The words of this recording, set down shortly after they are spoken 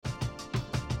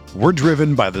We're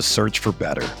driven by the search for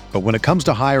better. But when it comes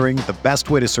to hiring, the best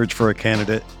way to search for a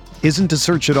candidate isn't to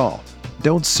search at all.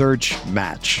 Don't search,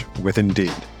 match with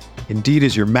Indeed. Indeed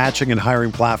is your matching and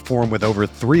hiring platform with over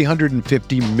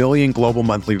 350 million global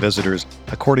monthly visitors,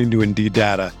 according to Indeed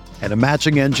data, and a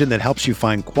matching engine that helps you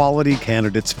find quality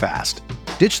candidates fast.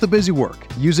 Ditch the busy work.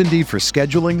 Use Indeed for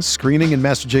scheduling, screening, and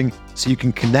messaging so you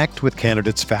can connect with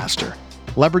candidates faster.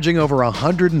 Leveraging over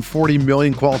 140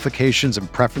 million qualifications and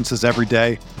preferences every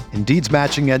day, Indeed's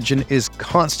matching engine is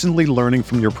constantly learning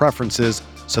from your preferences,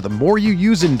 so the more you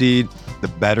use Indeed, the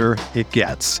better it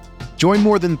gets. Join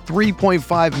more than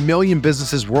 3.5 million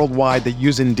businesses worldwide that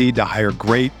use Indeed to hire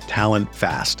great talent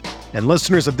fast. And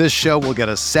listeners of this show will get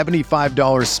a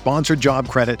 $75 sponsored job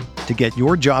credit to get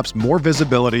your jobs more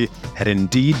visibility at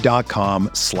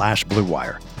Indeed.com/Blue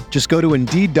Wire. Just go to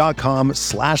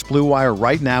Indeed.com/Blue Wire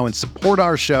right now and support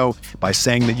our show by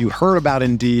saying that you heard about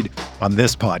Indeed on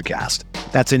this podcast.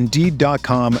 That's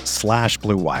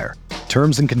Indeed.com/Blue Wire.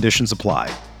 Terms and conditions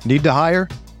apply. Need to hire?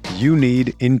 You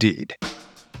need Indeed.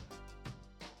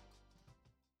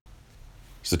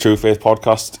 It's the True Faith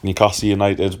podcast. Newcastle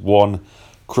United 1,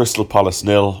 Crystal Palace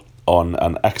 0 on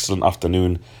an excellent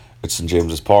afternoon at St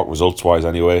James's Park, results-wise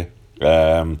anyway.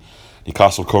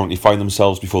 Newcastle currently find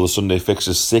themselves before the Sunday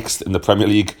fixtures 6th in the Premier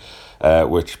League,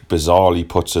 which bizarrely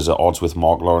puts us at odds with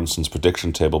Mark Lawrenson's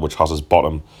prediction table, which has us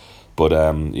bottom. But,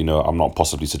 I'm not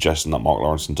possibly suggesting that Mark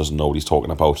Lawrenson doesn't know what he's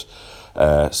talking about,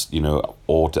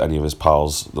 or to any of his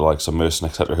pals, the likes of Merson,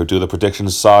 etc., who do the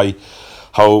predictions. Si,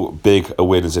 how big a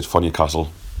win is it for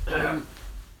Newcastle?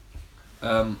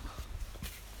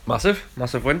 Massive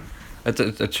win.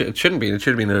 It shouldn't be. It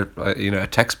should have been a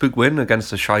textbook win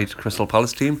against a shite Crystal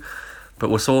Palace team, but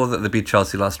we saw that they beat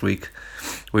Chelsea last week.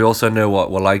 We also know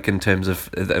what we're like in terms of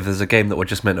if there's a game that we're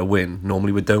just meant to win,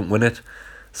 normally we don't win it.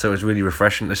 So it was really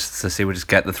refreshing to see we just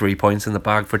get the 3 points in the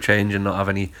bag for change and not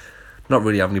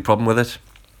really have any problem with it.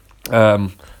 So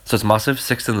it's massive,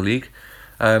 6th in the league,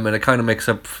 and it kind of makes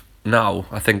up now.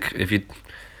 I think if you.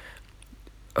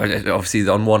 Obviously,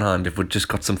 on one hand, if we'd just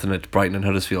got something at Brighton and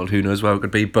Huddersfield, who knows where it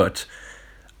could be. But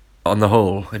on the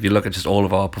whole, if you look at just all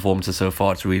of our performances so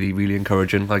far, it's really, really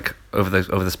encouraging. Like over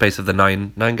the space of the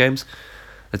nine games,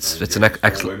 it's an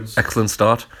excellent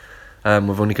start.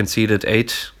 We've only conceded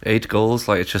eight goals.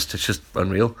 Like it's just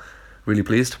unreal. Really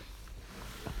pleased.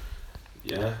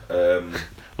 Yeah.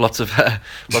 Lots of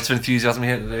enthusiasm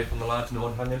here today from the lads. No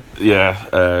one hanging.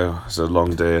 Yeah, it's a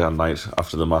long day and night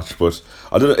after the match. But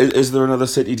I don't know. Is there another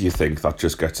city, do you think, that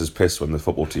just gets us pissed when the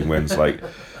football team wins? Like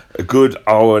a good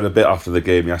hour and a bit after the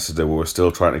game yesterday, we were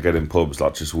still trying to get in pubs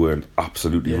that just weren't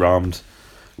absolutely rammed.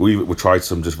 We tried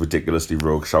some just ridiculously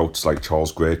rogue shouts like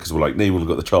Charles Gray, because we're like, no one will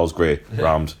go to the Charles Gray,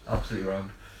 rammed. Absolutely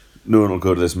rammed. No one will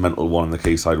go to this mental one in the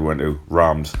Quayside we went to,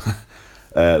 rammed.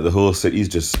 The whole city's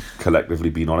just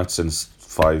collectively been on it since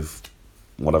 5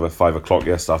 o'clock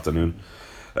yesterday afternoon.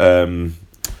 Ben,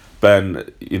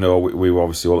 we were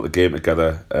obviously all at the game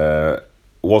together. It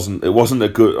wasn't a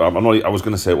good. I was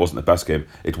going to say it wasn't the best game.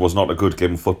 It was not a good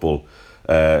game of football.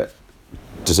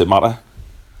 Does it matter?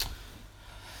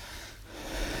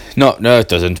 No, it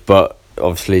doesn't. But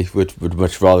obviously, would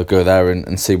much rather go there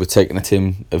and see we're taking a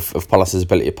team of Palace's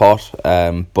ability apart.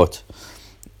 But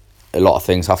a lot of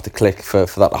things have to click for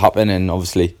that to happen, and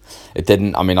obviously it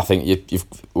didn't. I mean, I think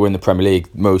we're in the Premier League.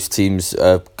 Most teams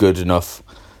are good enough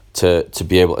to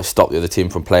be able to stop the other team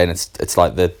from playing. It's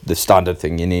like the standard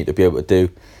thing you need to be able to do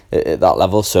at that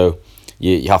level. So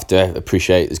you have to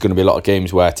appreciate there's going to be a lot of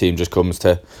games where a team just comes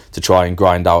to try and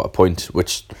grind out a point,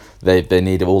 which they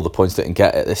need all the points they can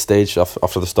get at this stage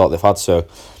after the start they've had. So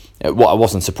I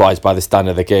wasn't surprised by the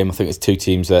standard of the game. I think it's two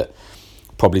teams that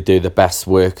probably do the best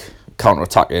work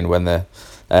counter-attacking when they're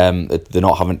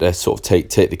not having to sort of take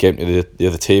the game to the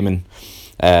other team, and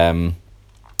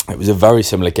it was a very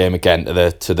similar game again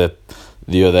to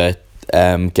the other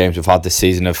games we've had this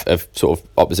season of sort of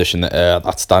opposition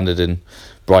that standard in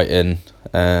Brighton,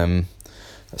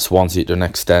 Swansea to an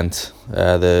extent,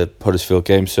 the Huddersfield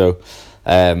game. So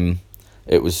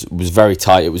it was very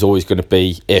tight. It was always going to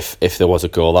be if there was a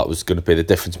goal, that was going to be the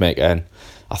difference maker, and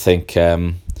I think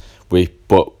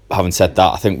but having said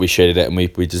that, I think we shaded it, and we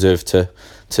deserved to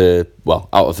out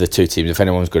of the two teams, if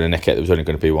anyone was going to nick it, there was only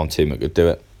going to be one team that could do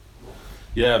it.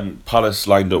 Yeah, Palace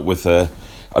lined up with I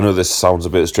know this sounds a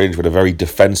bit strange, but a very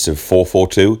defensive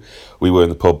 4-4-2. We were in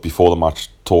the pub before the match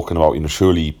talking about,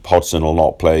 surely Hodgson will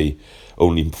not play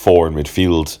only 4 in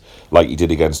midfield like he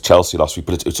did against Chelsea last week,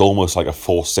 but it's almost like a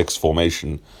 4-6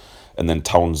 formation, and then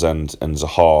Townsend and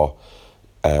Zaha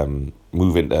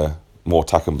move into more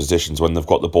attacking positions when they've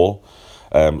got the ball.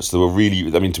 So they were really,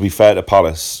 to be fair to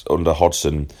Palace under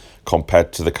Hodgson,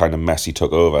 compared to the kind of mess he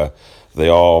took over, they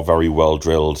are very well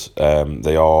drilled.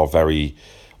 They are very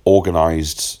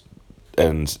organised,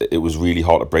 and it was really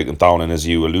hard to break them down. And as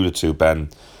you alluded to, Ben,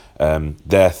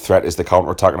 their threat is the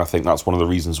counter-attack, and I think that's one of the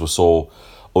reasons we saw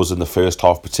us in the first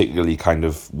half particularly kind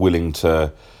of willing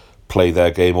to play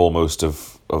their game almost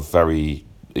of very,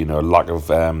 lack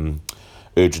of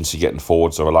urgency getting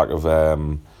forwards, or a lack of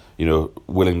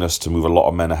willingness to move a lot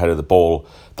of men ahead of the ball.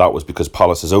 That was because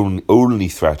Palace's only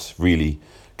threat really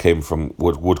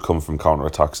would come from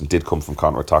counter-attacks, and did come from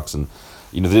counter-attacks. And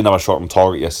they didn't have a shot on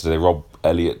target yesterday. Rob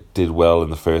Elliott did well in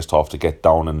the first half to get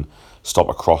down and stop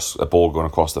a ball going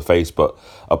across the face, but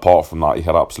apart from that, he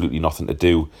had absolutely nothing to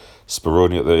do.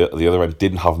 Speroni at the other end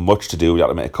didn't have much to do. He had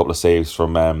to make a couple of saves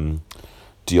from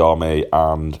Diarme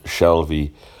and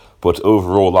Shelvey. But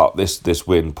overall, this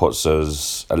win puts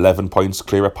us 11 points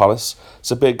clear of Palace.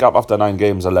 It's a big gap after 9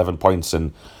 games, 11 points.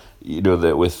 And,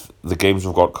 with the games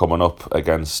we've got coming up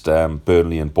against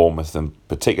Burnley and Bournemouth in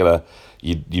particular,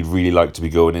 you'd really like to be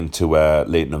going into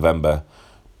late November.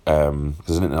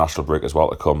 There's an international break as well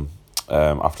to come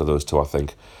after those two, I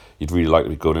think. You'd really like to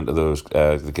be going into those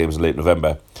the games in late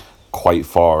November quite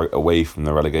far away from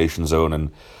the relegation zone.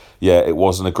 And yeah, it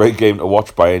wasn't a great game to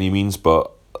watch by any means, but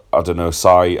I don't know,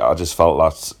 I just felt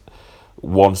that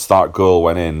once that goal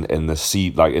went in the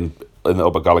seat, like in the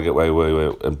Upper Gallowgate way, we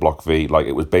were in Block V, like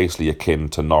it was basically akin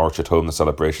to Norwich at home, the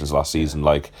celebrations last season.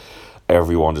 Like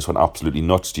everyone just went absolutely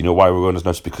nuts. Do you know why we were going as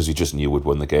nuts? Because you just knew we'd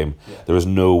win the game. Yeah. There was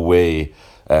no way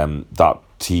our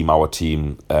team,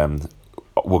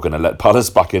 we're going to let Palace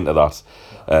back into that.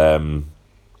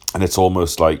 And it's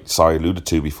almost like Si alluded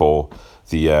to before,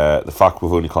 the fact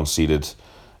we've only conceded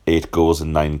 8 goals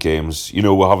in 9 games. We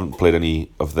haven't played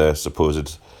any of the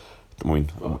supposed,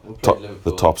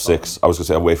 the top 6. I was going to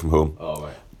say away from home. Oh,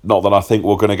 right. Not that I think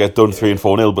we're going to get done 3 and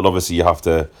 4-0, but obviously you have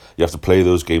to play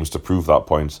those games to prove that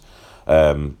point.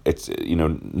 It's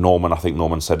Norman. I think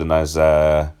Norman said in his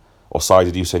or Si,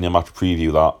 did you say in your match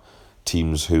preview that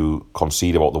teams who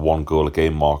concede about the 1 goal a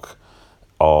game mark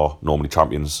are normally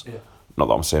champions? Yeah. Not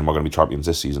that I'm saying we're going to be champions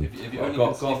this season.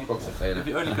 Golf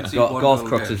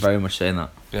Crooks is very much saying that.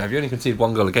 Yeah, if you only concede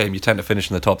 1 goal a game, you tend to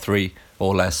finish in the top 3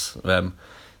 or less.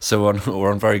 So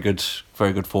we're on very good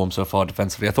form so far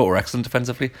defensively. I thought we're excellent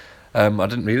defensively. I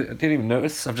didn't even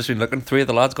notice. I've just been looking. 3 of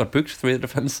the lads got booked. 3 of the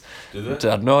defence. Did they?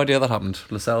 I had no idea that happened.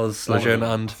 Lascelles, Lejeune,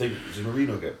 and I think did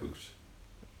Merino get booked?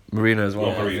 Marino as well.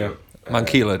 Not Merino. Yeah.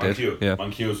 Manquillo did. Yeah.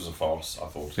 Manquillo's was a farce, I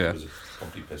thought. Yeah. It was a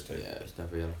complete piss take. Yeah, it's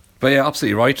never yellow. But yeah,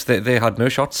 absolutely right. They had no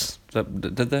shots.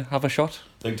 Did they have a shot?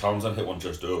 I think Townsend hit one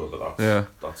just over, but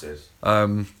that's it.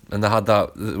 And they had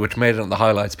that, which made it on the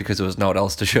highlights because there was no one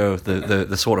else to show.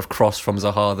 The sort of cross from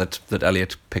Zaha that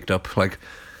Elliott picked up. Like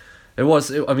I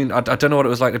don't know what it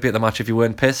was like to be at the match if you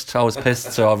weren't pissed. I was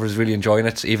pissed, so I was really enjoying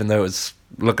it, even though it was,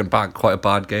 looking back, quite a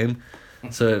bad game.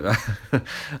 So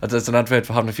it's an advert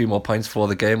for having a few more points for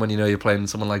the game when you're playing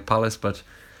someone like Palace. But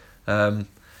I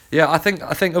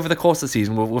think over the course of the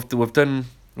season we've done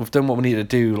what we need to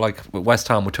do. Like with West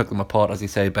Ham, we took them apart, as you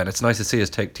say, Ben. It's nice to see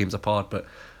us take teams apart, but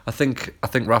I think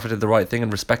Rafa did the right thing in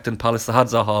respecting Palace. They had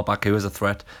Zaha back, who is a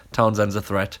threat. Townsend's a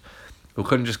threat. We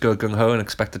couldn't just go gung ho and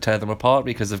expect to tear them apart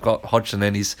because they've got Hodgson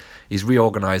in. He's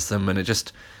reorganised them, and it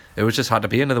was just had to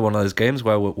be another one of those games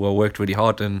where we worked really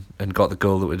hard and got the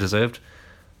goal that we deserved.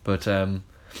 But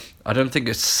I don't think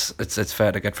it's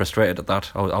fair to get frustrated at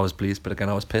that. I was pleased, but again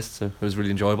I was pissed, so it was really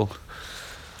enjoyable.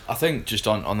 I think just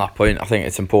on that point, I think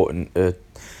it's important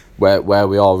where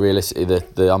we are realistically,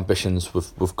 the ambitions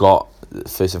we've got,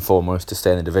 first and foremost, to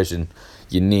stay in the division.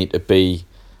 You need to be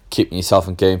keeping yourself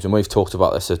in games, and we've talked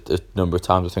about this a number of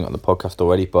times I think on the podcast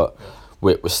already, but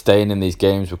we're staying in these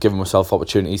games, we're giving ourselves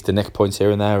opportunities to nick points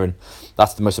here and there, and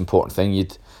that's the most important thing.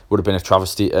 Would have been a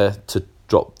travesty to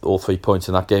drop all 3 points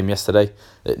in that game yesterday.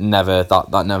 That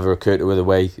never occurred to us, the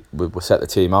way we set the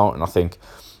team out, and I think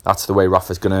that's the way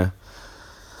Rafa's going to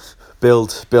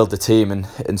build the team and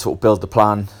sort of build the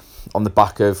plan on the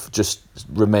back of just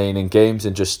remain in games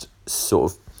and just sort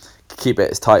of keep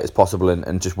it as tight as possible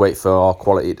and just wait for our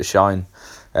quality to shine.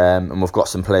 And we've got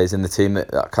some players in the team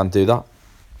that can do that.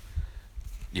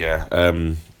 Yeah.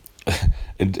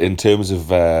 In terms of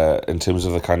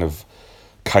the kind of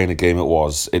game it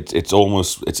was, it's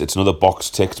almost another box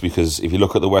ticked, because if you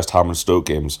look at the West Ham and Stoke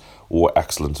games, were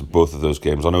excellent in both of those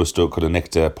games. I know Stoke could have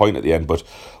nicked a point at the end, but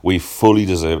we fully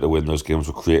deserved to win those games.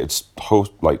 We created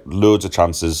loads of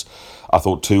chances. I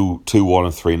thought 2-1 and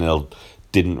 3-0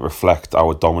 didn't reflect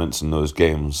our dominance in those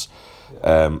games.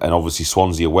 And obviously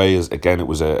Swansea away, it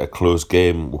was a close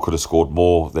game. We could have scored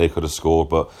more, they could have scored,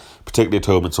 but particularly at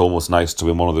home, it's almost nice to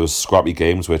win one of those scrappy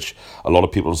games, which a lot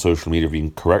of people on social media have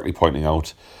been correctly pointing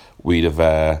out. would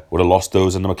have lost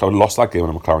those in the McLaren. Lost that game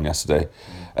in the McLaren yesterday.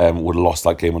 Would have lost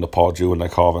that game on the Pardew and the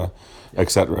Carver,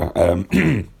 etc.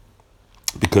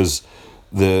 Because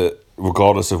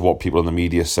regardless of what people in the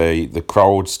media say, the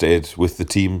crowd stayed with the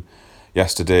team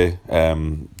yesterday.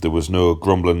 There was no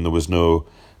grumbling. There was no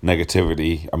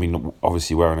negativity. I mean,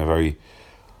 obviously we're in a very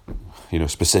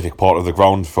specific part of the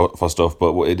ground for stuff,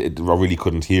 but I really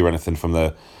couldn't hear anything from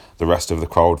the rest of the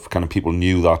crowd. Kind of people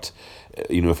knew that,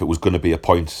 if it was going to be a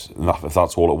point, if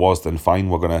that's all it was, then fine,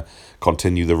 we're going to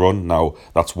continue the run. Now,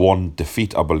 that's one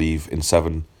defeat, I believe, in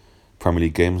 7 Premier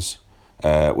League games,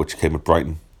 which came at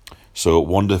Brighton. So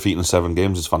 1 defeat in 7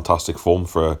 games is fantastic form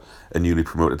for a newly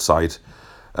promoted side.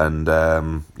 And,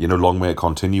 long may it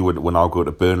continue. We're now going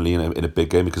to Burnley in a big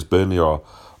game, because Burnley are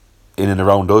in and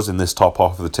around us in this top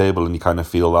half of the table, and you kind of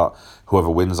feel that whoever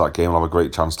wins that game will have a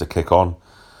great chance to kick on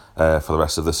for the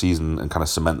rest of the season and kind of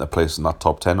cement their place in that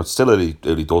top 10. It's still early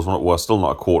doors. We're still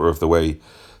not a quarter of the way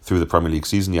through the Premier League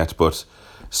season yet, but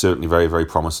certainly very, very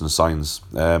promising signs.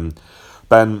 Ben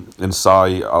and Si,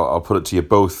 I'll put it to you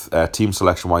both. Team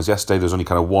selection-wise, yesterday there's only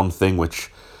kind of one thing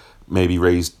which maybe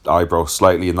raised eyebrows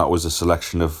slightly, and that was the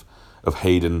selection of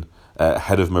Hayden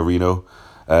ahead of Merino.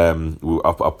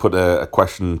 I put a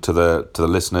question to the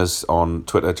listeners on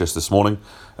Twitter just this morning.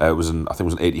 I think it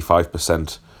was an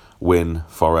 85% win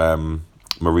for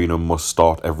Merino must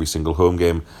start every single home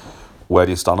game. Where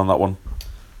do you stand on that one?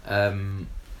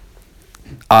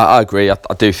 I agree. I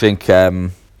do think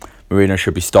Merino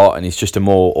should be starting. He's just a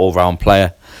more all-round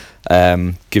player.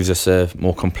 Gives us a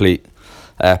more complete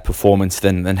performance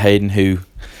than Hayden, who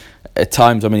at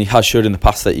times, he has showed in the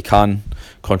past that he can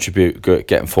contribute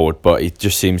getting forward, but he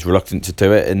just seems reluctant to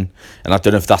do it, and I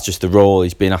don't know if that's just the role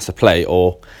he's being asked to play,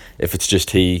 or if it's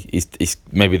just he's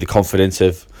maybe the confidence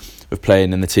of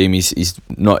playing in the team.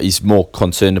 He's more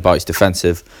concerned about his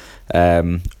defensive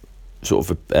sort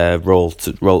of role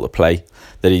to play,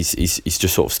 that he's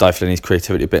just sort of stifling his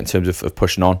creativity a bit in terms of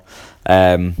pushing on,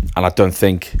 and I don't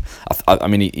think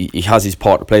he has his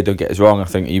part to play, don't get us wrong. I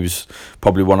think he was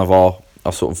probably one of our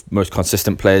sort of most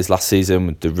consistent players last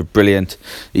season. They were brilliant.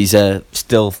 He's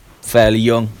still fairly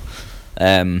young,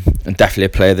 and definitely a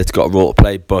player that's got a role to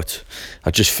play, but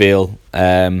I just feel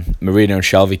Merino and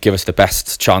Shelvey give us the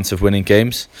best chance of winning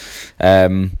games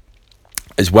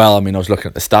as well. I was looking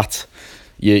at the stats.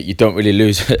 You don't really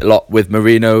lose a lot with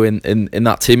Merino in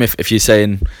that team. If you're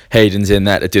saying Hayden's in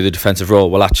there to do the defensive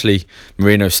role, well, actually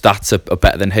Merino's stats are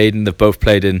better than Hayden. They've both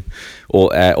played in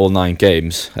all 9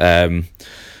 games.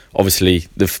 Obviously,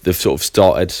 they've sort of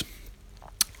started.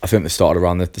 I think they started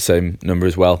around the same number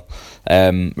as well.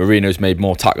 Merino's made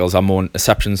more tackles and more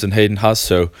interceptions than Hayden has,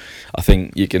 so I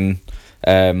think you can.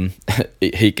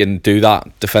 He can do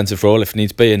that defensive role if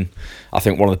needs be, and I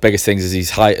think one of the biggest things is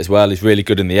his height as well. He's really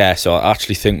good in the air, so I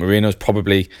actually think Merino's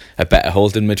probably a better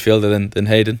holding midfielder than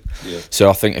Hayden. Yeah. So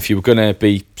I think if you were going to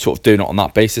be sort of doing it on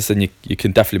that basis, then you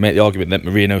can definitely make the argument that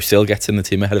Merino still gets in the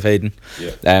team ahead of Hayden.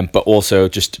 Yeah. But also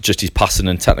just his passing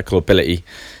and technical ability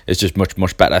is just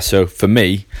much better. So for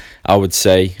me, I would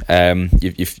say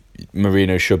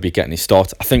Merino should be getting his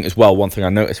start. I think as well, one thing I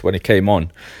noticed when he came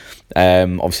on.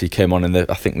 Obviously he came on in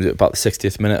I think was it about the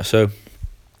 60th minute or so.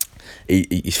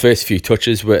 His first few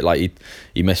touches were like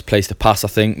he misplaced a pass. I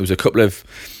think there was a couple of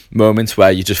moments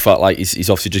where you just felt like he's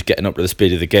obviously just getting up to the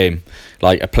speed of the game.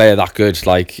 Like a player that good,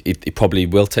 like he probably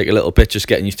will take a little bit just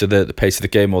getting used to the pace of the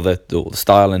game or the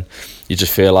style, and you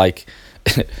just feel like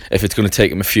if it's going to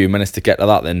take him a few minutes to get to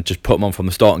that, then just put him on from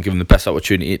the start and give him the best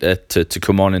opportunity to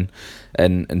come on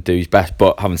and do his best.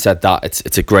 But having said that,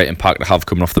 it's a great impact to have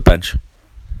coming off the bench.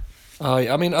 I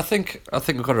think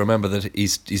we've got to remember that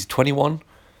he's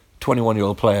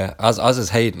 21-year-old player, as is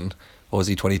Hayden, or is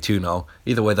he 22 now?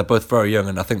 Either way, they're both very young,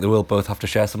 and I think they will both have to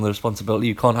share some of the responsibility.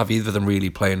 You can't have either of them really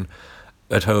playing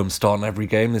at home, starting every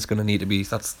game. There's going to need to be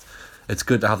it's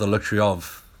good to have the luxury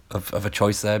of a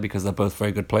choice there, because they're both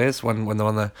very good players when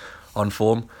they're on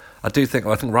form. I think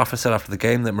Rafa said after the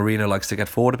game that Merino likes to get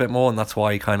forward a bit more, and that's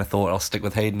why he kind of thought, I'll stick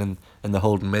with Hayden in the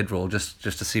holding mid role just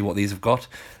to see what these have got.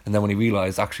 And then when he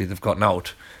realised actually they've gotten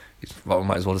out, we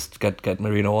might as well just get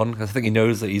Merino on, because I think he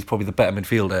knows that he's probably the better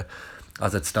midfielder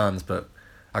as it stands. But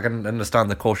I can understand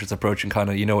the cautious approach, and kind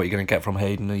of what you're going to get from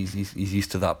Hayden. He's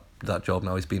used to that job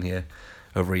now. He's been here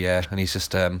over a year, and he's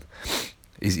just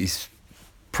he's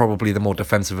probably the more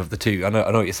defensive of the two. I know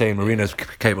what you're saying. Merino's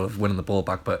capable of winning the ball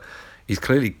back, but he's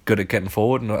clearly good at getting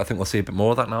forward, and I think we'll see a bit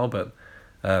more of that now. But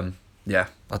I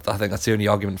think that's the only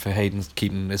argument for Hayden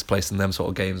keeping his place in them sort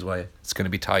of games where it's going to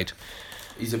be tight.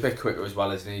 He's a bit quicker as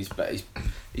well, isn't he?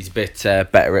 He's a bit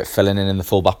better at filling in the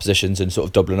full-back positions and sort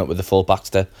of doubling up with the full-backs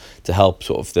to help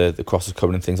sort of the crosses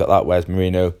coming and things like that, whereas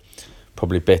Merino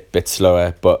probably bit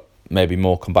slower, but maybe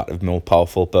more combative, more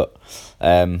powerful. But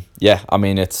yeah, I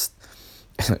mean, it's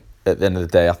at the end of the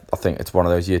day, I think it's one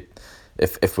of those.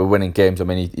 If we're winning games, I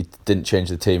mean, he didn't change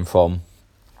the team from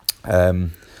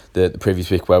the previous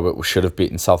week where we should have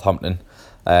beaten Southampton,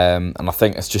 and I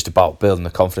think it's just about building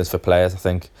the confidence for players. I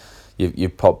think you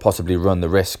possibly run the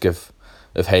risk of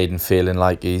Hayden feeling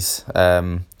like he's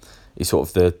sort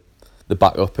of the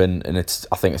backup, and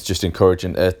I think it's just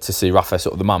encouraging to see Rafa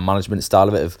sort of the man management style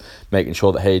of it, of making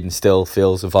sure that Hayden still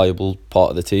feels a valuable part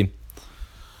of the team.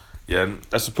 Yeah, and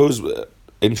I suppose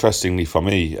interestingly for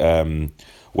me,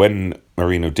 when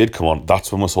Merino did come on,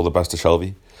 that's when we saw the best of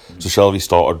Shelvey. So Shelvey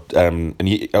started, and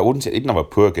I wouldn't say he didn't have a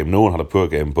poor game. No one had a poor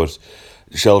game, but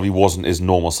Shelvey wasn't his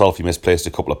normal self. He misplaced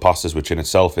a couple of passes, which in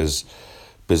itself is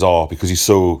bizarre because he's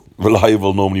so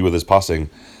reliable normally with his passing.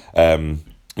 I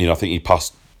think he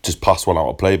just passed one out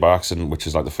of play by accident, which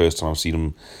is like the first time I've seen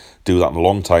him do that in a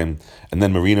long time. And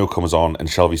then Merino comes on and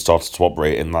Shelvey starts to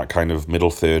operate in that kind of middle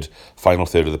third, final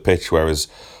third of the pitch, whereas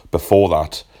before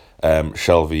that,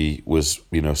 Shelvey was,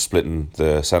 splitting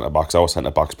the centre-backs, our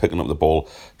centre-backs, picking up the ball,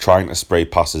 trying to spray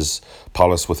passes.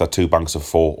 Palace with their two banks of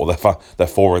four, or their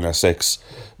four and their six,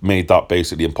 made that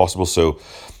basically impossible. So,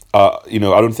 I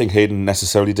don't think Hayden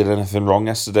necessarily did anything wrong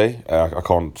yesterday. I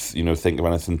can't, think of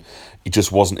anything. He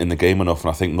just wasn't in the game enough, and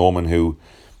I think Norman, who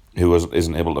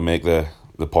isn't able to make the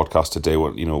podcast today,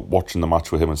 watching the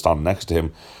match with him and standing next to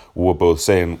him, were both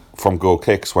saying from goal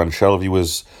kicks when Shelvey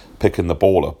was picking the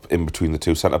ball up in between the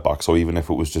two centre-backs, or even if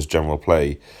it was just general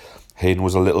play, Hayden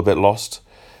was a little bit lost.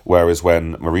 Whereas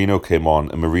when Merino came on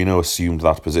and Merino assumed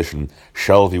that position,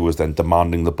 Shelvey was then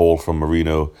demanding the ball from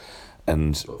Merino,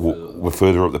 and we're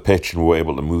further up the pitch and we're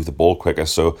able to move the ball quicker.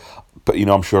 So, but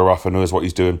I'm sure Rafa knows what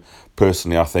he's doing.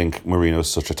 Personally, I think Merino is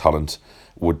such a talent.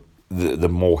 The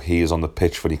more he is on the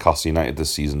pitch for Newcastle United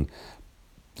this season,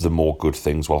 the more good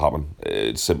things will happen.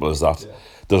 It's simple as that. Yeah.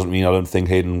 Doesn't mean I don't think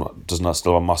Hayden does not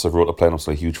still have a massive role to play. I'm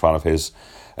still a huge fan of his.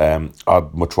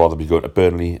 I'd much rather be going to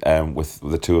Burnley with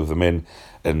the two of them in.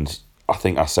 And I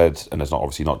think I said, and it's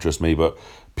obviously not just me, but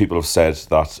people have said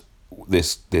that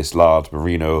this lad,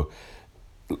 Merino,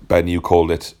 Ben, you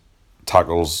called it,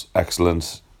 tackles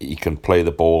excellent. He can play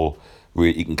the ball,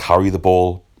 he can carry the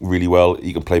ball really well.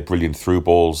 He can play brilliant through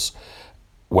balls.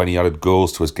 When he added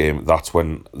goals to his game, that's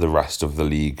when the rest of the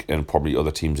league and probably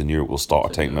other teams in Europe will start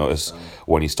to take notice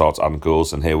when he starts adding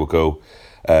goals. And here we go.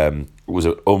 I know we've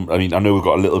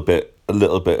got a little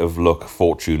bit of luck,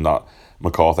 fortune that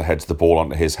MacArthur heads the ball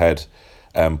onto his head,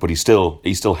 but he's still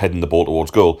heading the ball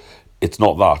towards goal. It's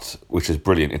not that, which is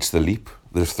brilliant. It's the leap.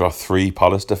 There are three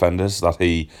Palace defenders that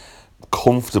he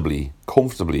comfortably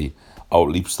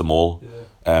outleaps them all.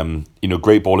 Yeah.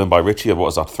 Great ball in by Richie. What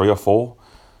is that? 3 or 4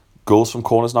 goals from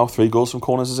corners now? 3 goals from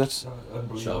corners, is it?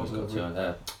 Shelby's got 2 on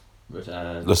there.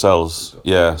 Lascelles,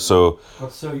 yeah. So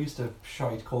got so used to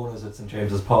shite corners at St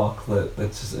James's Park that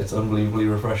it's unbelievably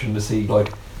refreshing to see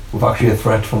we've actually a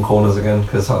threat from corners again.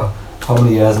 Because how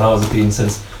many years now has it been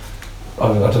since? I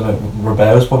don't know.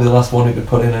 Roberto's probably the last one who could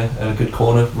put in a good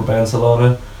corner. Robert and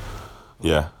Solana.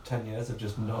 Yeah. 10 years of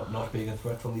just not being a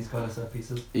threat from these kind of set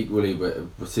pieces. Equally, we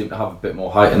seem to have a bit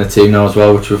more height in the team now as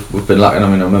well, which we've been lacking. I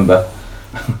mean, I remember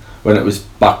when it was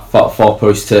back far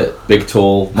post to big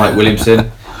tall Mike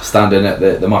Williamson standing at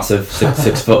the massive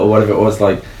 6 foot or whatever it was.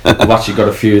 Like, I've actually got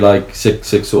a few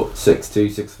 6'2",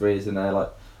 6'3" in there. Like,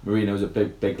 Merino's a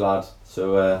big lad.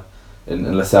 So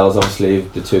and Lascelles, obviously,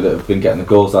 the two that have been getting the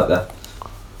goals like that,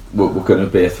 we're going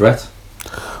to be a threat.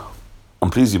 I'm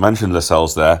pleased you mentioned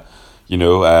Lascelles there.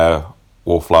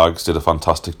 War Flags did a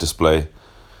fantastic display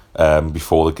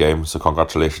before the game, so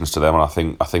congratulations to them. And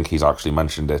I think he's actually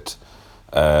mentioned it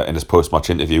in his post-match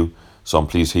interview, so I'm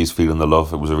pleased he's feeling the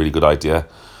love. It was a really good idea.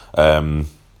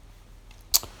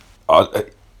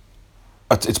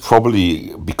 It's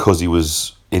probably because he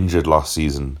was injured last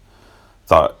season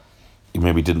that he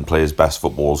maybe didn't play his best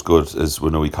football as good as we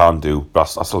know he can do.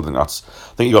 But I still think I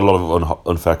think he got a lot of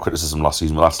unfair criticism last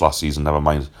season. But that's last season, never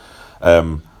mind.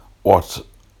 What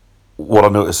I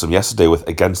noticed from yesterday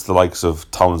against the likes of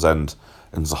Townsend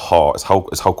and Zaha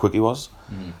is how quick he was.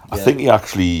 Yeah. I think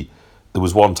there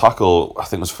was one tackle, I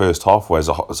think it was first half, where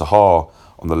Zaha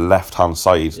on the left hand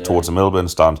side towards the Milburn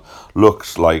stand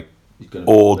looked like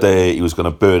all day he was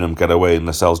going to burn him, get away, and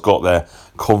Lascelles got there,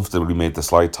 comfortably made the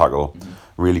slide tackle. Mm-hmm.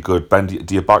 Really good. Ben,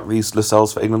 do you back these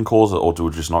Lascelles for England calls, or do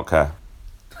we just not care?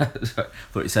 I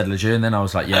thought you said Lejeune then. I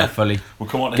was like, yeah, fully. We'll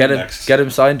come on next. Get him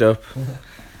signed up.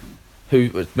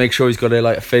 Make sure he's got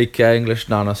a fake English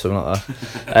nan or something like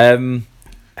that.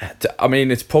 I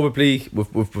mean, it's probably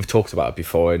we've talked about it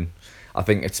before, and I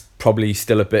think it's probably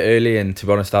still a bit early, and to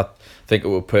be honest, I think it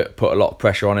will put a lot of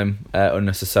pressure on him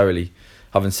unnecessarily.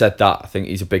 Having said that, I think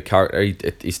he's a big character.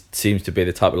 He seems to be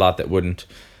the type of lad that wouldn't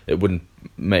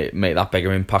make that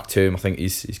bigger impact to him. I think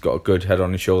he's got a good head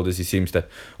on his shoulders. He seems to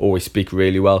always speak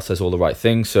really well, says all the right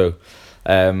things. So,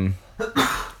 I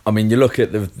mean, you look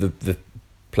at the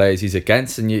players he's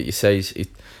against, and you say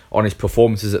on his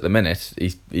performances at the minute,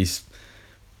 he's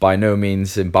by no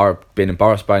means being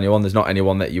embarrassed by anyone. There's not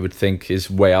anyone that you would think is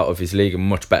way out of his league and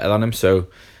much better than him. So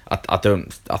I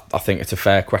think it's a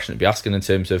fair question to be asking in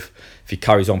terms of if he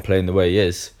carries on playing the way he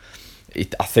is.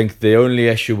 I think the only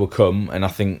issue will come, and I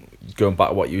think going back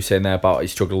to what you were saying there about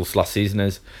his struggles last season,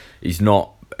 is he's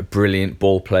not a brilliant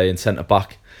ball playing centre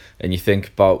back. And you think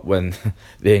about when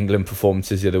the England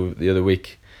performances the other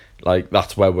week, like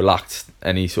that's where we lacked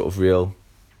any sort of real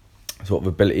sort of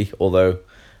ability. Although,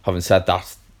 having said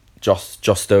that, Joss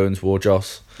Stones,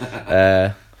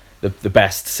 the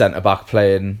best centre back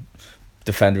playing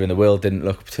defender in the world, didn't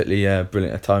look particularly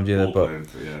brilliant at times either.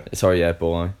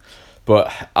 Ball line.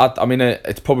 But I mean,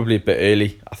 it's probably a bit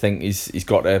early. I think he's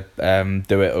got to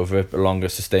do it over a longer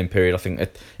sustained period. I think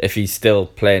if he's still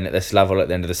playing at this level at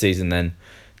the end of the season, then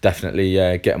definitely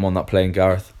get him on that plane,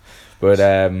 Gareth. But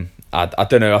I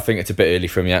don't know. I think it's a bit early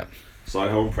for him yet. So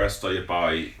how impressed are you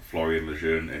by Florian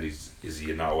Lejeune, and is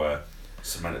he now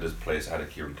cemented his place ahead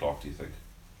of Kieran Clark, do you think?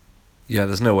 Yeah,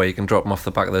 there's no way you can drop him off the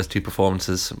back of those two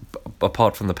performances,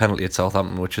 apart from the penalty at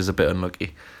Southampton, which is a bit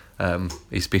unlucky.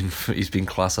 He's been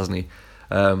class, hasn't he?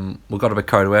 We got a bit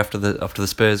carried away after the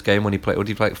Spurs game when he played. Would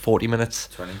he play like 40 minutes?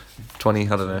 20.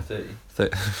 I don't know.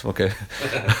 30. Okay.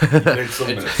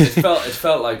 It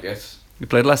felt like it. He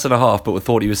played less than a half, but we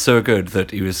thought he was so good that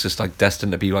he was just like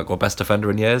destined to be like our best defender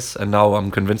in years. And now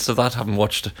I'm convinced of that, having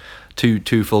watched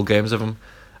two full games of him.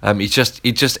 He just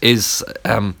is.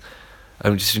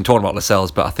 I'm just been talking about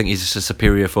Lascelles, but I think he's just a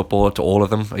superior footballer to all of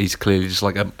them. He's clearly just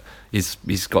like he's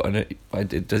got an.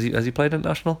 Has he played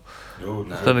international? No.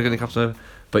 Don't know any captain,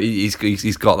 but he's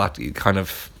got that kind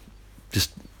of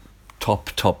just top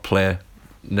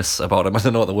playerness about him. I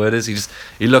don't know what the word is.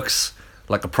 He looks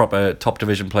like a proper top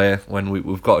division player. When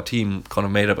we've got a team kind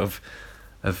of made up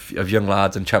of young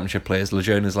lads and championship players.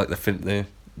 Lejeune is like the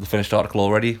finished article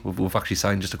already. We've actually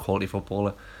signed just a quality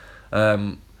footballer.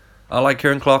 I like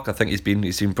Kieran Clark. I think he's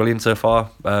been brilliant so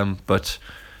far. But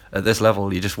at this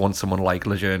level, you just want someone like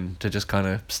Lejeune to just kind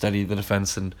of steady the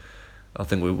defence. And I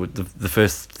think we would the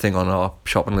first thing on our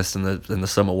shopping list in the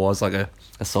summer was like a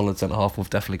solid centre half. We've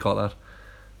definitely got that.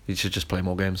 He should just play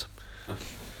more games.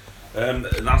 And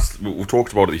we've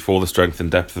talked about it before, the strength and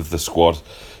depth of the squad.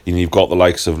 You know, you've got the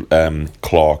likes of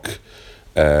Clark,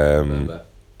 and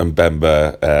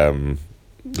Bemba.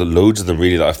 The loads of them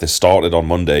really that if they started on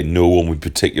Monday, no one would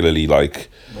particularly like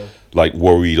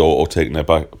worried or taking it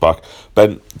back.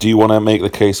 Ben, do you want to make the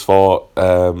case for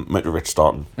Mitrovic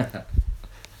starting?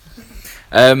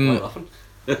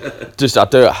 Just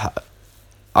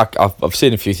I've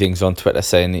seen a few things on Twitter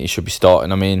saying that he should be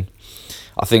starting. I mean,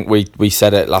 I think we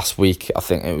said it last week. I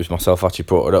think it was myself actually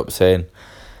brought it up saying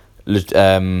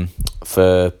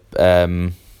for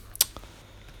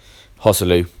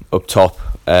Joselu up top.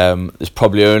 There's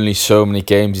probably only so many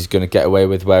games he's going to get away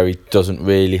with where he doesn't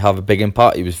really have a big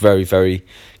impact. He was very, very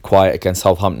quiet against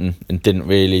Southampton and didn't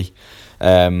really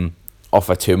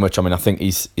offer too much. I mean, I think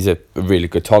he's a really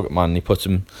good target man. He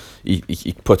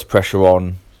puts pressure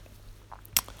on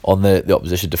the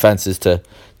opposition defences to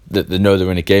they know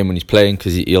they're in a game when he's playing,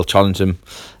 because he'll challenge them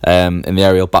in the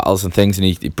aerial battles and things, and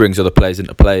he brings other players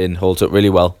into play and holds up really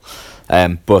well.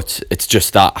 But it's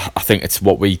just that I think it's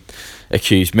what we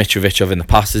accused Mitrovic of in the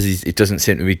past, is he doesn't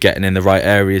seem to be getting in the right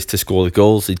areas to score the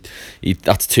goals.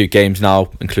 That's 2 games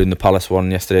now, including the Palace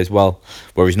one yesterday as well,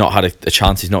 where he's not had a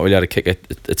chance. He's not really had a kick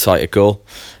at sight at goal,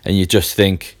 and you just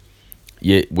think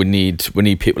we need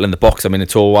people in the box. I mean,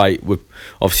 it's all right.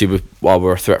 While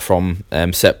we're a threat from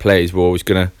set plays, we're always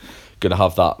gonna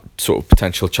have that sort of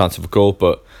potential chance of a goal.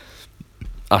 But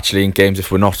actually, in games,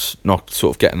 if we're not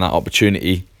sort of getting that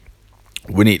opportunity,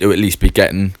 we need to at least be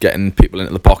getting people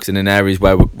into the box and in areas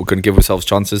where we're going to give ourselves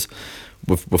chances.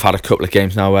 We've had a couple of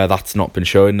games now where that's not been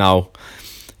shown. Now,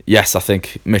 yes, I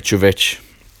think Mitrovic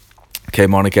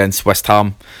came on against West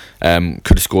Ham,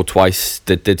 could have scored twice,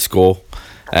 did score.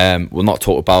 We'll not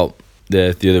talk about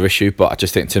the other issue, but I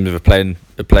just think in terms of a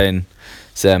playing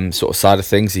sort of side of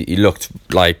things. He looked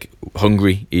like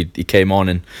hungry. He came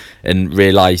on and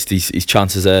realised his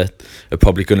chances are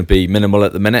probably going to be minimal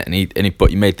at the minute, but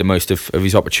he made the most of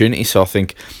his opportunity. So I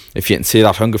think if you can see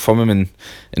that hunger from him, and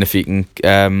if he can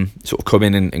sort of come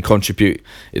in and contribute,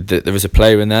 there is a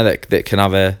player in there that can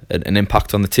have an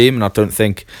impact on the team. And I don't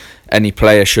think any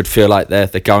player should feel like they're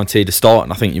guaranteed to start.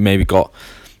 And I think you maybe got,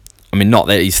 I mean, not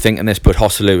that he's thinking this, but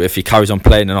Hosselu, if he carries on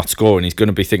playing and not scoring, he's going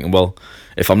to be thinking, well,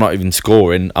 if I'm not even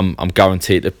scoring, I'm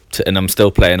guaranteed to, and I'm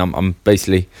still playing. I'm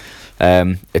basically,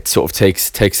 it sort of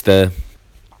takes the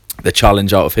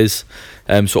challenge out of his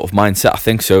sort of mindset, I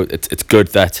think. So it's good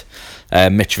that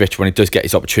Mitrovic, when he does get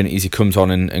his opportunities, he comes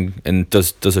on and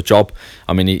does a job.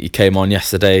 I mean, he came on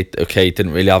yesterday. Okay, he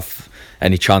didn't really have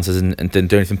any chances and didn't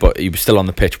do anything, but he was still on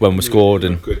the pitch when we scored.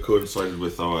 And it coincided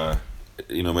with our,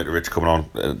 Mitrovic coming on,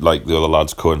 like the other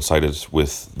lads, coincided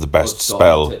with the best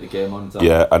spell. Take the game on,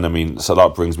 yeah, and I mean, so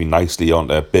that brings me nicely on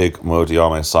to big Mo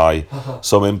Diarmé Sai.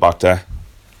 Some impact there.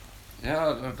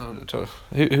 Yeah,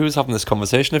 who was having this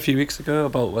conversation a few weeks ago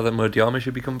about whether Mo Diarmé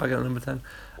should be coming back at number 10?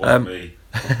 Me.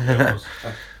 They're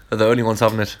the only ones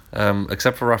having it,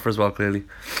 except for Rafa as well, clearly.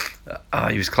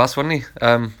 He was class, wasn't he?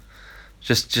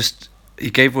 Just he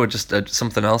gave away just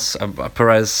something else.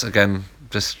 Perez again,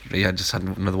 just had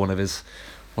another one of his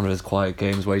quiet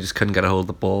games where he just couldn't get a hold of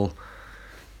the ball.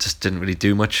 Just didn't really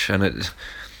do much, and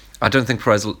I don't think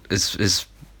Perez is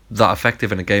that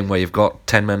effective in a game where you've got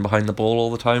 10 men behind the ball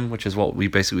all the time, which is what we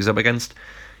basically was up against.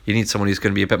 You need someone who's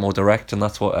going to be a bit more direct, and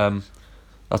that's what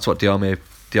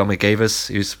Diarmé gave us.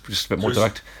 He was just a bit more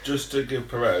direct. Just to give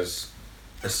Perez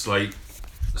some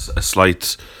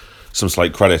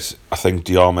slight credit, I think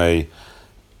Diarmé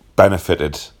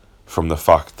benefited from the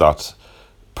fact that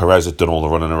Perez had done all the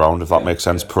running around, if that makes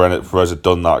sense. Perez had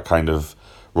done that kind of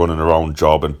running around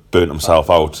job and burnt himself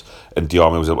out, and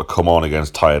Diarmé was able to come on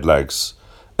against tired legs,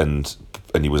 and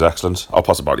he was excellent. I'll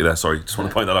pass it back to you there, sorry, just want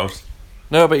to point that out.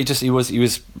 No, but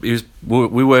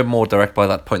we were more direct by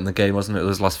that point in the game, wasn't it?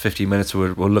 Those last 15 minutes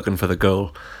we were looking for the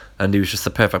goal, and he was just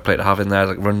the perfect player to have in there,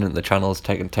 like running in the channels,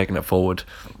 taking it forward,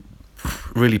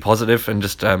 really positive, and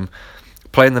just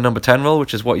playing the number 10 role,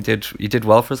 which is what he did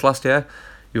well for us last year.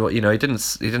 He didn't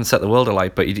set the world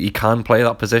alight, but he can play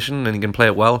that position, and he can play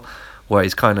it well, where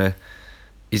he's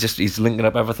linking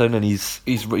up everything, and he's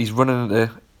running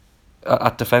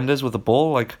at defenders with the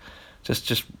ball, like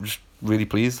just really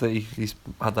pleased that he's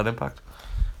had that impact.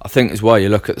 I think as well, you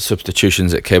look at the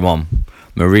substitutions that came on,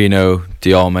 Merino,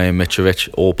 Diarmé, Mitrovic,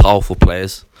 all powerful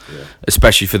players,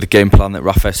 especially for the game plan that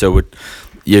Rafa. So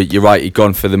you're right, he'd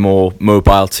gone for the more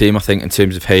mobile team, I think, in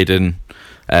terms of Hayden,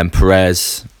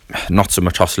 Perez, not so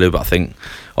much Hosselu, but I think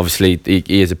obviously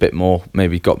he is a bit more,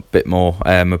 maybe got a bit more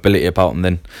mobility about him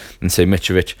than say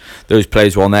Mitrovic. Those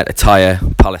players were on there to tire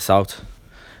Palace out,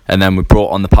 and then we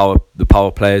brought on the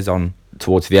power players on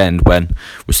towards the end when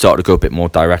we started to go a bit more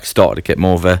direct, started to get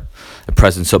more of a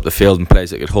presence up the field, and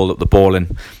players that could hold up the ball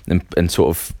and sort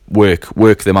of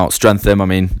work them out, strengthen them. I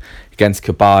mean, against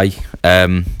Kabay,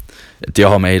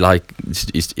 Diarmé, like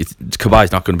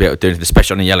Kabai's not going to be able to do anything,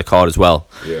 especially on a yellow card as well.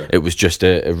 Yeah. It was just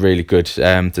a really good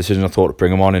decision, I thought, to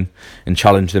bring him on and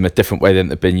challenge them a different way than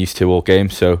they've been used to all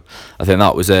game. So I think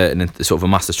that was a sort of a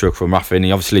masterstroke from Rafa, and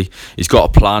he's got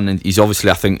a plan, and he's obviously,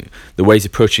 I think, the way he's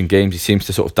approaching games, he seems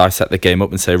to sort of dissect the game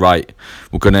up and say, right,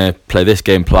 we're going to play this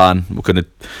game plan, we're going to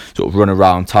sort of run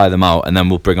around, tire them out, and then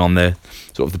we'll bring on the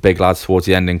sort of the big lads towards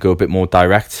the end and go a bit more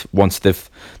direct once they've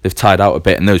tired out a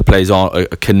bit, and those players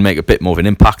can make a bit more of an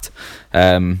impact.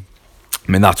 I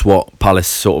mean, that's what Palace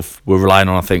sort of were relying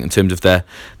on, I think, in terms of their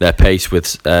pace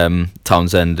with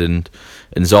Townsend and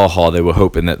Zaha. They were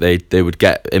hoping that they would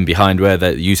get in behind where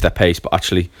they use their pace, but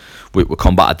actually we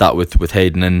combated that with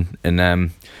Hayden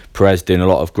and Perez doing a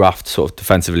lot of graft sort of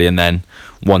defensively, and then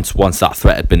once that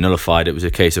threat had been nullified, it was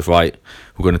a case of, right,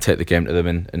 we're going to take the game to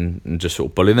them and just sort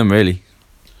of bully them, really.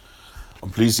 I'm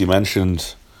pleased you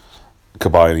mentioned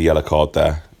Kabay and a yellow card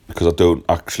there, because I don't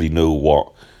actually know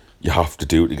what you have to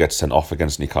do to get sent off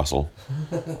against Newcastle.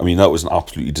 I mean, that was an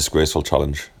absolutely disgraceful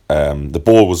challenge. The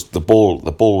ball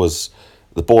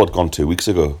had gone 2 weeks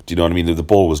ago. Do you know what I mean? The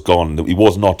ball was gone. He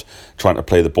was not trying to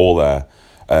play the ball there.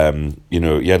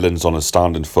 Yedlin's on his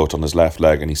standing foot on his left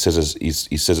leg, and he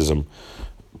scissors him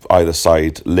either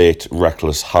side, late,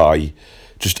 reckless, high,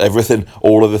 just everything.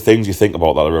 All of the things you think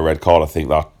about that are a red card. I think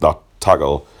that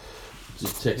tackle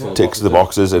ticks the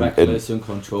boxes and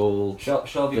uncontrolled.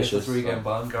 Shelby gets a 3-game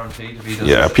ban guaranteed if he doesn't.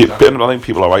 Yeah, I think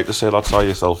people are right to say that. Ty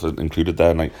yourself included there.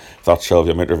 And like, if that's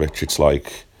Shelby or Mitrovic, it's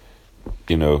like,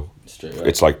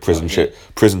 it's like prison ship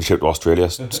to Australia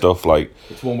stuff. Like,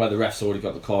 it's one where the ref's already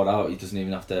got the card out. He doesn't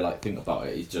even have to think about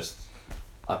it. He's just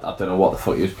I don't know what the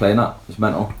fuck he was playing at. It was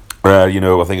mental. I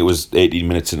think it was 18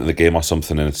 minutes into the game or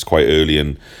something, and it's quite early,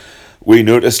 and we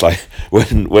noticed like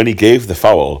when he gave the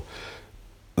foul,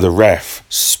 the ref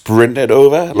sprinted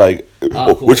over,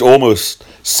 which almost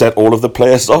set all of the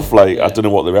players off. I don't know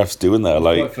what the ref's doing there.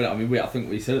 Quite funny. I mean, I think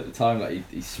we said at the time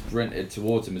he sprinted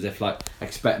towards him as if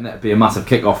expecting it to be a massive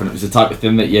kick-off, and it was the type of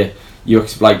thing that you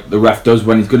the ref does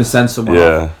when he's going to send someone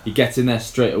off. He gets in there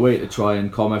straight away to try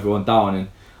and calm everyone down, and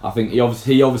I think he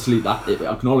obviously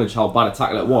acknowledged how bad a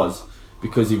tackle it was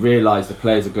because he realised the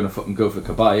players are going to fucking go for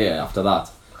Kabay after that,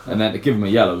 and then to give him a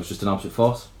yellow was just an absolute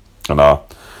farce. I know.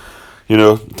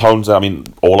 Towns,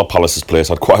 all of Palace's players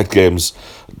had quiet games.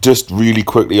 Just really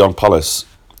quickly on Palace,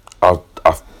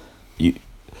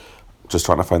 just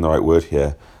trying to find the right word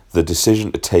here. The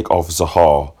decision to take off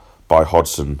Zaha by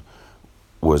Hodgson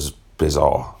was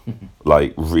bizarre.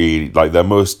 Really, their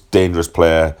most dangerous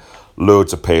player,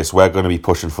 loads of pace. We're going to be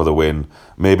pushing for the win.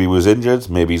 Maybe he was injured,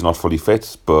 maybe he's not fully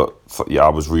fit, but I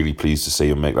was really pleased to see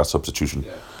him make that substitution.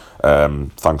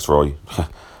 Thanks, Roy.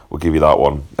 We'll give you that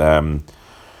one.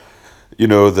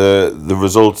 The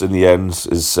result in the end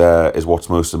is what's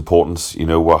most important. We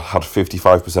had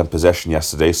 55% possession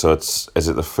yesterday, so is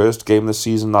it the first game this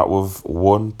season that we've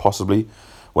won, possibly,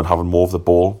 when having more of the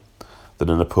ball than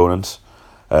an opponent.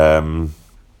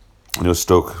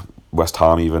 Stoke, West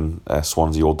Ham even,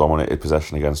 Swansea all dominated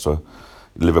possession against her.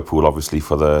 Liverpool obviously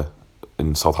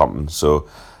in Southampton, so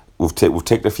we've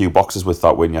ticked a few boxes with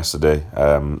that win yesterday,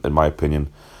 in my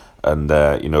opinion. And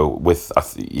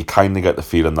you kind of get the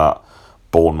feeling that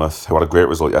Bournemouth, who had a great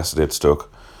result yesterday at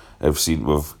Stoke,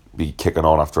 we'll be kicking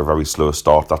on after a very slow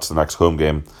start. That's the next home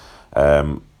game.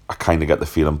 I kind of get the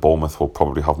feeling Bournemouth will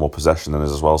probably have more possession than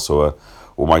us as well, so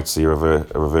we might see a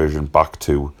reversion back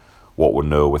to what we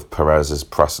know, with Perez's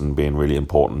pressing being really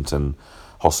important and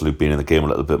Hoslu being in the game a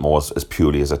little bit more as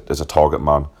purely as a target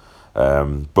man.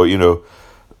 But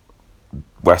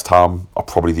West Ham are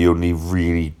probably the only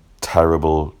really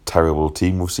terrible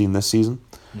team we've seen this season.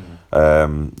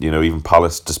 Even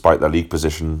Palace, despite their league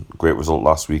position, great result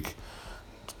last week,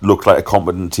 looked like a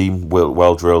competent team,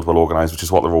 well drilled, well organised, which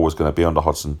is what they're always going to be under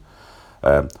Hodgson.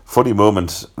 Funny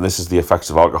moment, and this is the effects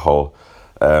of alcohol.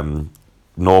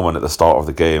 Norman at the start of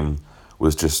the game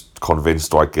was just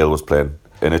convinced Dwight Gill was playing,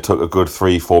 and it took a good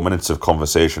 3-4 minutes of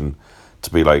conversation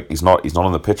to be like, he's not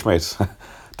on the pitch, mate.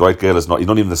 Dwight Gill is not. He's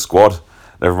not even the squad.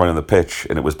 Everyone on the pitch,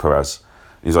 and it was Perez.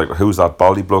 He's like, who's that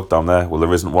baldy bloke down there? Well,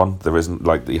 there isn't one. There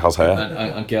isn't, he has hair.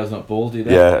 And Gale's not bald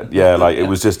either. Yeah. It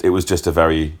was just a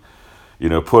very,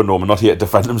 poor Norman, not here to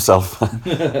defend himself.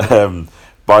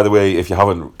 By the way, if you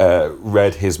haven't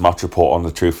read his match report on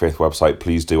the True Faith website,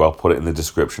 please do. I'll put it in the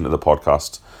description of the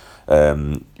podcast.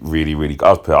 Really, really,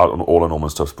 I'll put out all of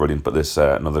Norman's stuff's brilliant, but this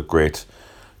another great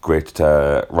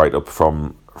write up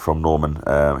from Norman,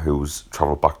 who's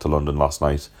travelled back to London last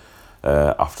night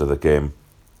after the game.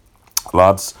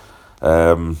 Lads,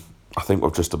 I think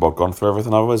we've just about gone through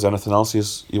everything. Is there anything else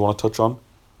you want to touch on?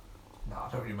 No,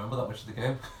 I don't remember that much of the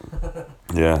game.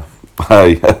 Yeah,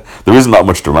 there isn't that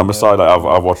much to remember. Side,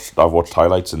 I've watched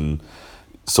highlights, and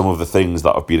some of the things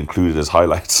that have been included as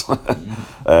highlights.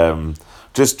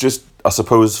 Just I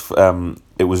suppose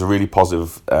it was a really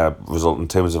positive result in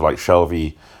terms of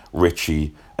Shelvey,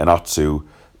 Richie, and Atsu.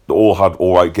 They all had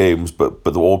all right games, but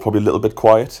they were all probably a little bit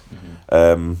quiet.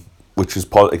 Which is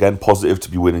again positive to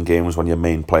be winning games when your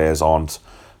main players aren't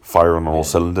firing on all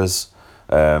cylinders.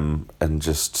 And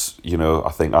just I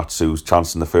think Atsu's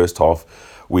chance in the first half,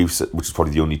 which is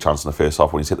probably the only chance in the first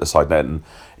half when he's hit the side net, and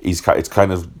it's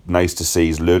kind of nice to see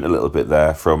he's learned a little bit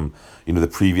there from the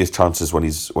previous chances when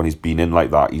he's been in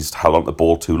like that. He's held on the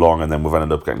ball too long, and then we've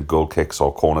ended up getting goal kicks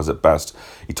or corners at best.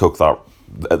 He took that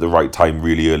at the right time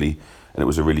really early, and it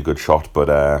was a really good shot. But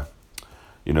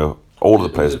all of the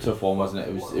players. It was a tough one, wasn't it?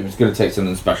 It was going to take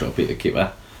something special to beat the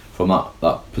keeper from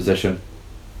that position.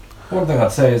 One thing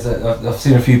I'd say is that I've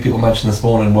seen a few people mention this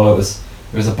morning, well, it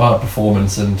was a bad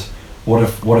performance, and what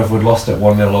if we'd lost it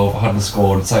 1-0 or hadn't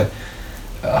scored? It's like,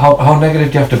 how negative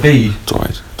do you have to be? It's all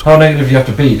right. How negative do you have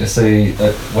to be to say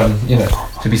that when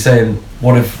to be saying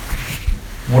what if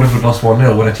we'd lost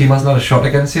 1-0 when a team hasn't had a shot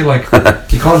against you? Like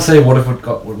you can't say what if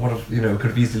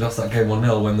could have easily lost that game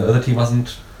 1-0 when the other team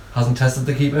hasn't tested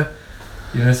the keeper.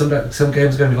 Some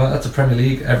games are going to be like that. It's a Premier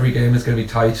League. Every game is going to be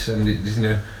tight, and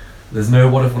there's no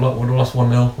what if we lost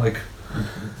 1-0. Like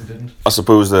they didn't. I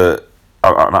suppose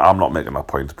I'm not making that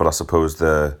point, but I suppose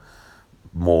the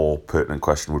more pertinent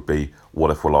question would be,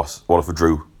 what if we lost? What if we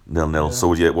drew 0-0? Yeah. So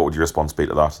what would your response be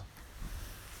to that?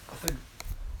 I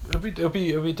think it'll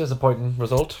be a disappointing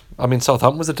result. I mean,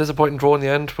 Southampton was a disappointing draw in the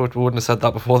end, but we wouldn't have said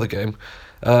that before the game.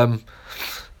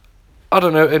 I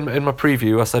don't know. In my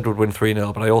preview, I said we'd win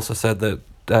 3-0, but I also said that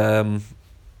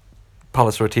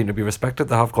Palace are a team to be respected.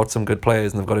 They have got some good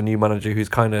players, and they've got a new manager who's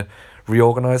kind of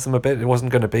reorganised them a bit. It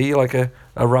wasn't going to be like a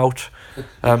rout.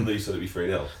 Even though you said it'd be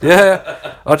 3-0.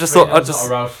 Yeah, I just thought not a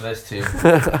rout for this team.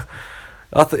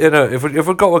 if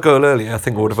we'd got a goal earlier, I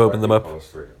think we would have opened them up.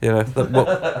 We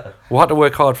had to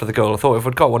work hard for the goal. I thought if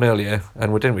we'd got one earlier,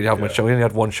 and we didn't really have much shot. We only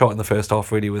had one shot in the first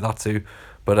half, really, with that too.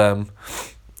 But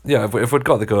if we'd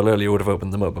got the goal earlier, we would have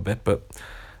opened them up a bit. But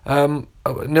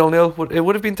 0-0, it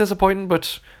would have been disappointing,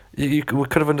 but we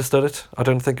could have understood it. I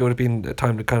don't think it would have been a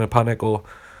time to kind of panic or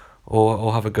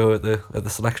have a go at the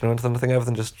selection or anything. I think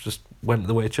everything just went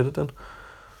the way it should have done.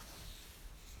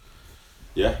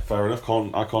 Yeah, fair enough.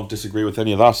 I can't disagree with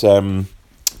any of that. And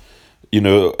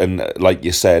like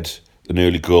you said, an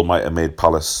early goal might have made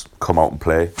Palace come out and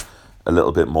play a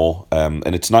little bit more.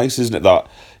 And it's nice, isn't it, that,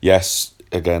 yes,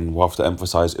 again, we'll have to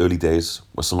emphasise early days.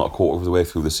 We're still not a quarter of the way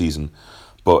through the season.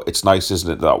 But it's nice, isn't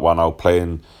it, that we're now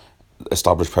playing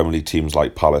established Premier League teams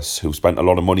like Palace, who spent a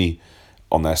lot of money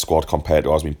on their squad compared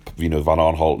to us. I mean, Van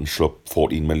Aanholt and Schlupp,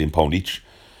 £14 million each.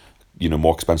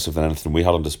 More expensive than anything we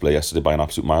had on display yesterday by an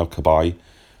absolute mile. Kabay,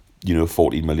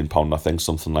 £14 million, I think,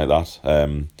 something like that.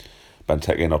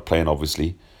 Benteke not playing,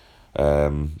 obviously.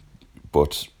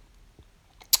 But,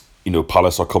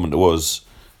 Palace are coming to us,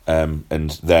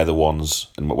 and they're the ones,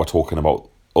 and what we're talking about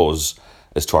us,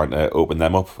 is trying to open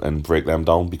them up and break them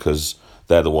down, because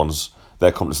they're the ones.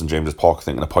 They're coming to St James's Park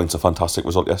thinking a point's a fantastic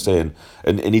result yesterday,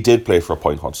 and he did play for a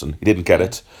point, Hodgson. He didn't get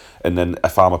it, and then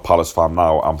if I'm a Palace fan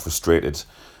now, I'm frustrated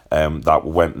that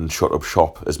we went and shut up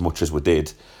shop as much as we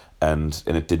did, and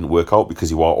it didn't work out,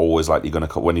 because you are always likely going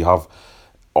to, when you have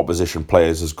opposition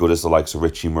players as good as the likes of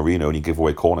Richie Merino and you give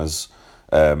away corners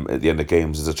at the end of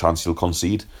games, there's a chance you'll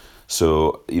concede.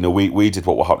 So, we did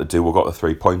what we had to do. We got the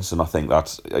 3 points, and I think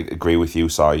that, I agree with you,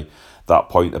 Si, that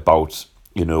point about,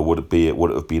 would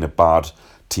it have been a bad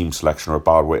team selection or a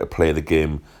bad way to play the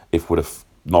game if we'd have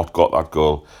not got that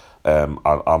goal.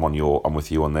 I'm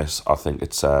with you on this. I think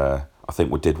I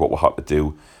think we did what we had to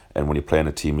do, and when you're playing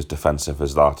a team as defensive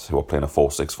as that, who are playing a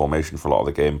 4-6 formation for a lot of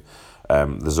the game,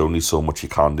 there's only so much you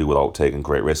can do without taking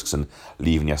great risks and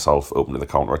leaving yourself open to the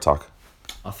counter attack.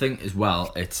 I think as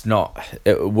well,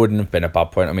 it wouldn't have been a bad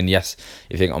point. I mean, yes,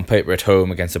 you think on paper at home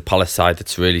against a Palace side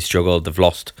that's really struggled, they've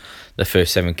lost their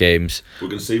first 7 games. We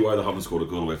can see why they haven't scored a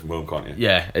goal away from home, can't you?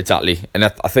 Yeah, exactly. And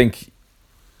I think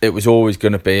it was always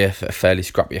going to be a fairly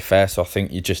scrappy affair, so I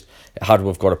think had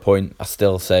we've got a point, I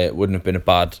still say it wouldn't have been a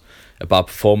bad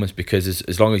performance, because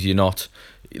as long as you're not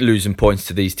losing points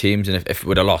to these teams, and if it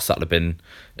would have lost, that would have been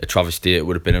a travesty. It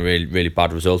would have been a really, really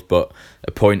bad result. But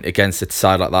a point against a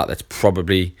side like that's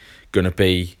probably going to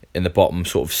be in the bottom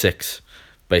sort of 6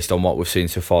 based on what we've seen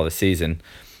so far this season.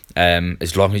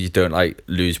 As long as you don't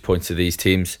lose points to these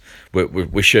teams,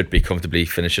 we should be comfortably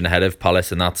finishing ahead of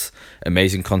Palace, and that's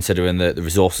amazing considering the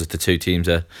resources the two teams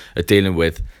are dealing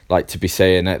with. To be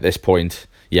saying at this point,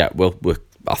 yeah,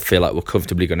 I feel like we're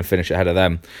comfortably going to finish ahead of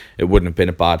them. It wouldn't have been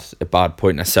a bad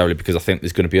point necessarily, because I think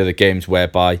there's going to be other games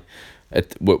whereby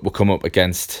we'll come up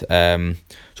against sort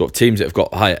of teams that have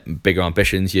got bigger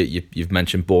ambitions. You've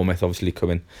mentioned Bournemouth obviously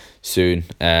coming soon.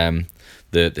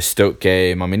 The Stoke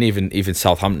game. I mean, even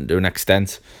Southampton to an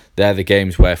extent. They're the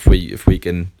games where if we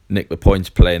can nick the points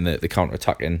playing the counter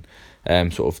attacking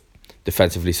sort of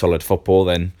defensively solid football,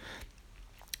 then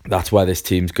that's where this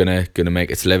team's gonna make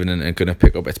its living and gonna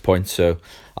pick up its points. So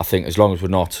I think as long as we're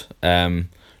not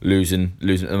losing. I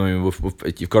mean,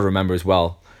 you've got to remember as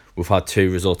well, we've had 2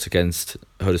 results against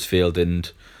Huddersfield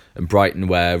and Brighton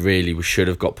where really we should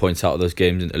have got points out of those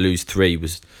games, and to lose 3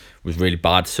 was really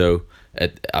bad. So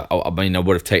I mean, I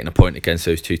would have taken a point against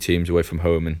those 2 teams away from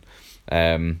home,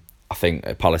 and I think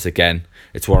at Palace again,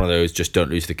 it's one of those, just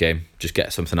don't lose the game, just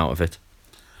get something out of it.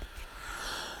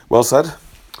 Well said.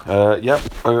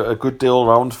 A good deal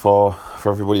around for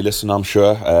everybody listening, I'm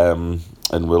sure.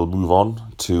 And we'll move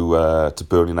on to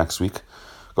Burnley next week.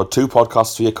 Got 2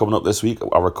 podcasts for you coming up this week.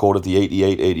 I recorded the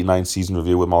 88-89 season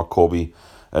review with Mark Corby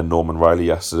and Norman Riley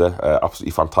yesterday.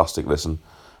 Absolutely fantastic listen.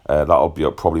 That'll be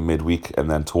up probably midweek, and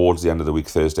then towards the end of the week,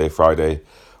 Thursday, Friday,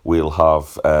 we'll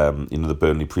have the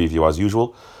Burnley preview as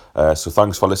usual. So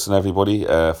thanks for listening, everybody.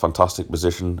 Fantastic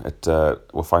position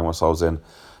we'll find ourselves in,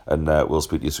 and we'll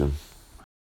speak to you soon.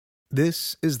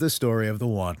 This is the story of the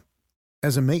one.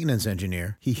 As a maintenance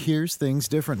engineer, he hears things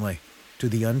differently. To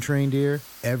the untrained ear,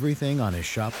 everything on his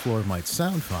shop floor might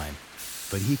sound fine,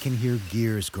 but he can hear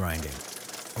gears grinding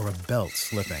or a belt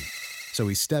slipping. So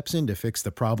he steps in to fix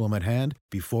the problem at hand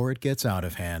before it gets out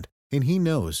of hand. And he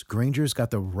knows Granger's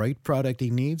got the right product he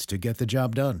needs to get the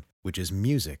job done, which is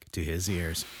music to his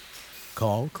ears.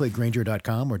 Call, click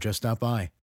Grainger.com, or just stop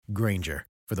by. Grainger,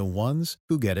 for the ones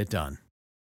who get it done.